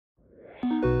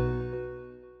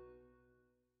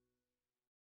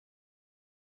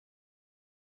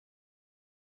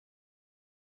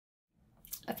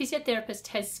A physiotherapist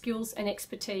has skills and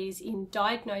expertise in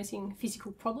diagnosing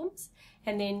physical problems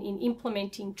and then in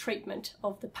implementing treatment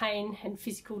of the pain and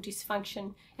physical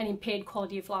dysfunction and impaired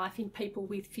quality of life in people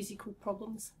with physical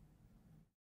problems.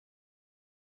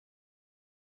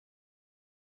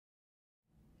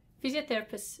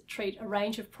 Physiotherapists treat a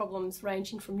range of problems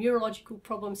ranging from neurological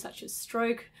problems such as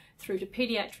stroke through to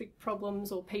paediatric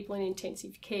problems or people in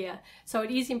intensive care. So it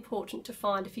is important to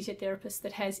find a physiotherapist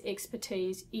that has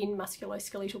expertise in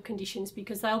musculoskeletal conditions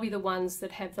because they'll be the ones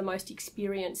that have the most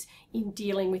experience in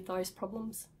dealing with those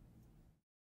problems.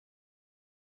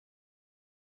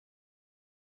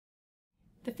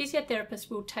 The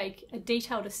physiotherapist will take a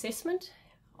detailed assessment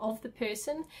of the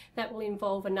person that will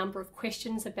involve a number of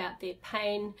questions about their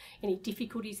pain, any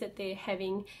difficulties that they're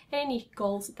having, and any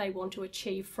goals that they want to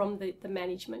achieve from the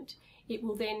management. It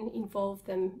will then involve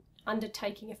them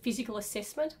undertaking a physical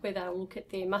assessment where they'll look at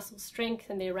their muscle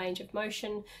strength and their range of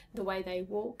motion, the way they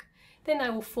walk. Then they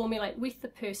will formulate with the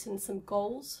person some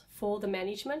goals for the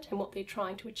management and what they're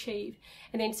trying to achieve,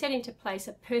 and then set into place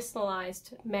a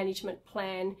personalised management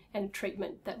plan and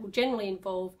treatment that will generally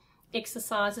involve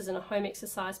exercises and a home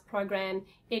exercise program,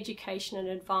 education and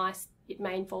advice. It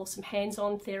may involve some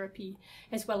hands-on therapy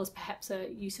as well as perhaps a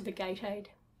use of a gait aid.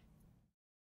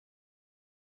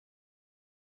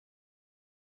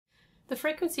 The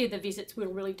frequency of the visits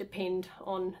will really depend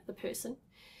on the person,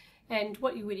 and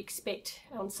what you would expect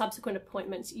on subsequent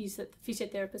appointments is that the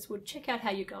physiotherapist would check out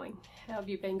how you're going. How have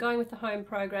you been going with the home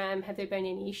program? Have there been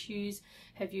any issues?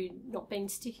 Have you not been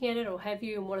sticking at it, or have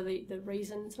you, and what are the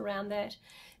reasons around that?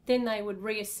 Then they would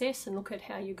reassess and look at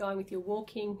how you're going with your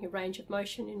walking, your range of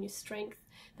motion and your strength.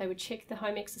 They would check the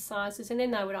home exercises, and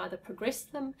then they would either progress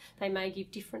them, they may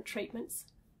give different treatments.